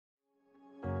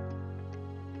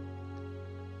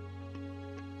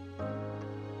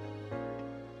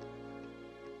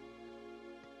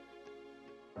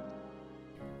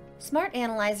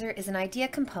SmartAnalyzer is an IDEA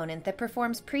component that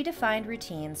performs predefined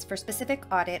routines for specific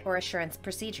audit or assurance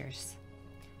procedures.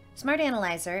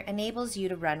 SmartAnalyzer enables you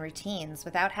to run routines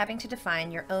without having to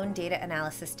define your own data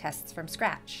analysis tests from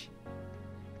scratch.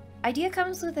 IDEA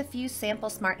comes with a few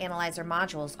sample SmartAnalyzer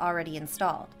modules already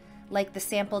installed, like the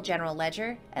Sample General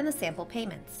Ledger and the Sample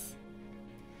Payments.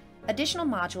 Additional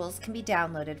modules can be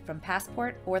downloaded from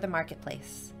Passport or the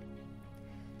Marketplace.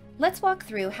 Let's walk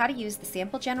through how to use the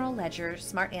Sample General Ledger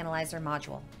SmartAnalyzer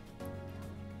module.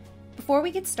 Before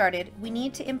we get started, we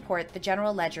need to import the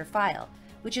General Ledger file,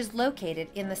 which is located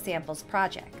in the Samples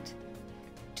project.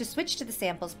 To switch to the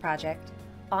Samples project,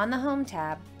 on the Home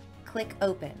tab, click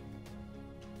Open.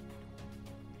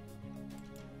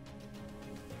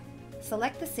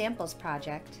 Select the Samples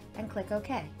project and click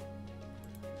OK.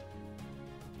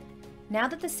 Now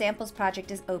that the Samples project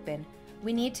is open,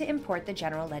 we need to import the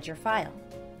General Ledger file.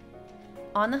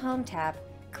 On the Home tab,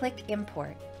 click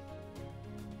Import.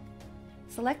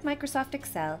 Select Microsoft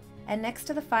Excel and next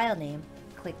to the file name,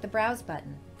 click the Browse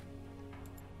button.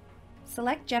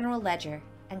 Select General Ledger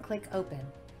and click Open.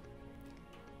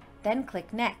 Then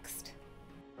click Next.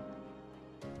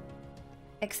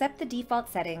 Accept the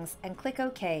default settings and click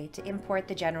OK to import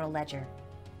the General Ledger.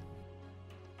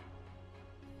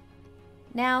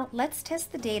 Now, let's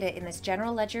test the data in this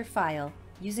General Ledger file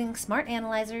using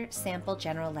SmartAnalyzer Sample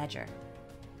General Ledger.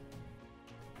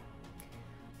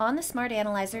 On the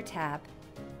SmartAnalyzer tab,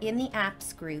 in the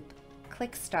Apps group,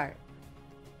 click Start.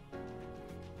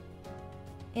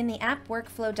 In the App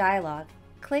Workflow dialog,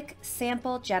 click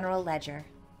Sample General Ledger.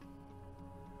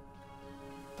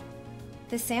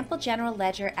 The Sample General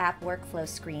Ledger App Workflow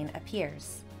screen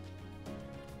appears.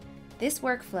 This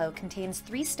workflow contains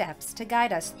 3 steps to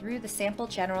guide us through the Sample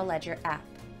General Ledger app.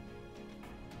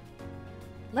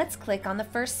 Let's click on the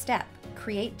first step,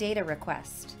 Create Data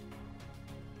Request.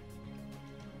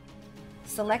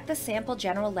 Select the Sample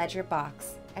General Ledger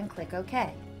box and click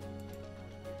OK.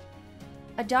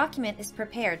 A document is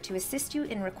prepared to assist you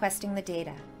in requesting the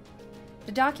data.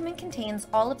 The document contains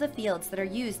all of the fields that are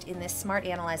used in this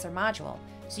SmartAnalyzer module,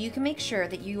 so you can make sure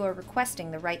that you are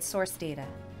requesting the right source data.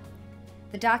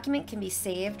 The document can be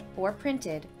saved or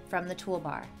printed from the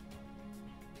toolbar.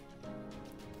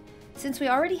 Since we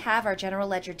already have our General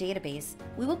Ledger database,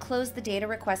 we will close the data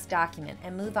request document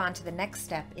and move on to the next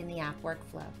step in the app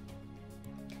workflow.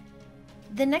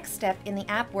 The next step in the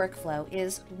app workflow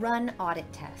is Run Audit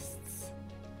Tests.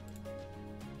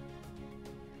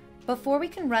 Before we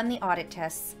can run the audit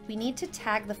tests, we need to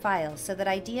tag the file so that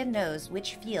IDEA knows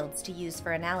which fields to use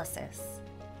for analysis.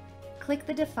 Click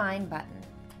the Define button.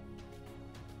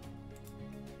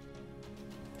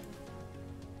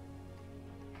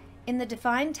 In the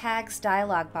Define Tags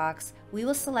dialog box, we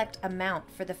will select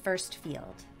Amount for the first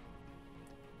field.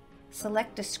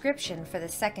 Select Description for the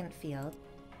second field,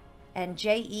 and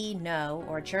JE No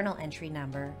or Journal Entry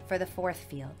Number for the fourth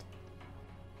field.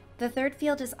 The third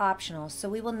field is optional, so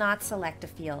we will not select a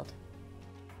field.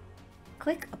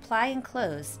 Click Apply and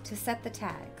Close to set the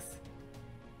tags.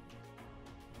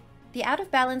 The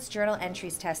out-of-balance journal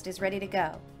entries test is ready to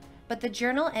go, but the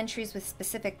journal entries with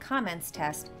specific comments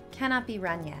test cannot be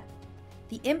run yet.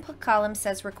 The input column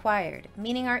says Required,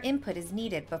 meaning our input is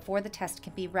needed before the test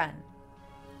can be run.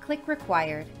 Click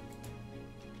Required.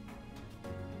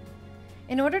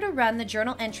 In order to run the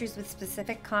journal entries with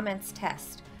specific comments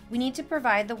test, we need to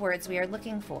provide the words we are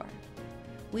looking for.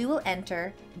 We will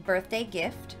enter birthday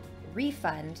gift,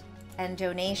 refund, and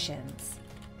donations.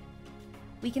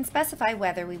 We can specify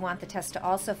whether we want the test to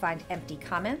also find empty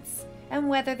comments and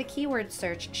whether the keyword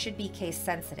search should be case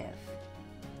sensitive.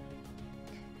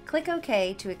 Click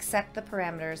OK to accept the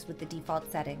parameters with the default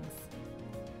settings.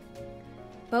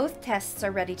 Both tests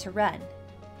are ready to run.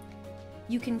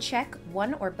 You can check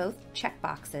one or both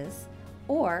checkboxes,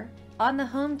 or on the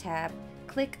Home tab,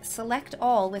 click Select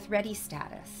All with Ready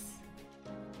Status.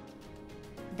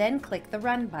 Then click the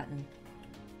Run button.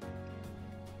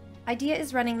 IDEA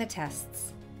is running the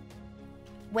tests.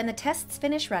 When the tests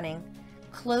finish running,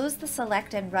 close the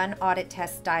Select and Run Audit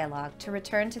Test dialog to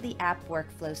return to the App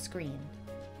Workflow screen.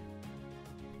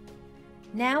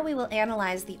 Now we will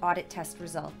analyze the audit test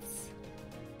results.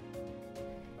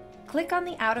 Click on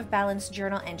the out-of-balance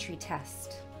journal entry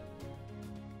test.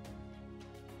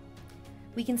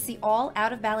 We can see all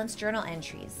out-of-balance journal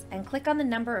entries and click on the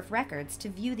number of records to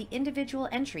view the individual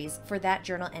entries for that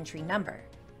journal entry number.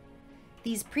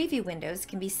 These preview windows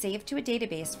can be saved to a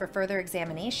database for further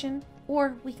examination,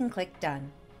 or we can click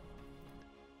Done.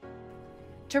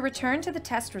 To return to the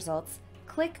test results,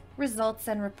 click Results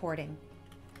and Reporting.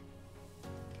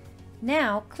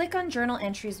 Now, click on Journal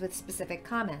Entries with Specific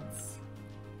Comments.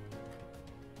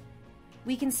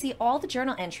 we can see all the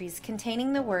journal entries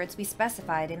containing the words we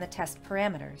specified in the test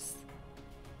parameters.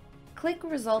 Click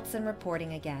Results and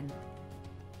Reporting again.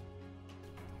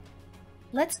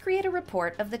 Let's create a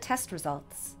report of the test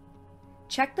results.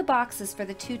 Check the boxes for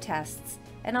the 2 tests,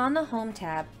 and on the Home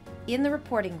tab, in the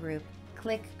Reporting group,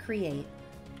 click Create.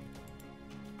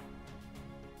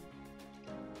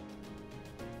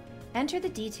 Enter the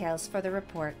details for the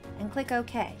report and click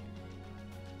OK.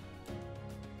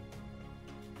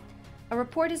 A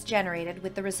report is generated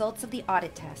with the results of the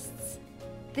audit tests.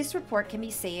 This report can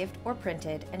be saved or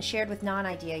printed and shared with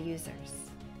non-IDEA users.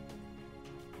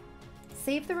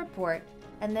 Save the report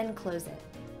and then close it.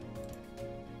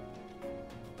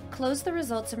 Close the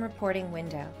Results and Reporting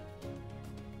window.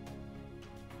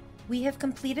 We have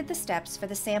completed the steps for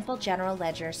the sample General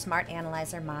Ledger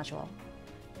SmartAnalyzer module.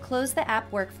 Close the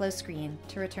app workflow screen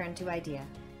to return to IDEA.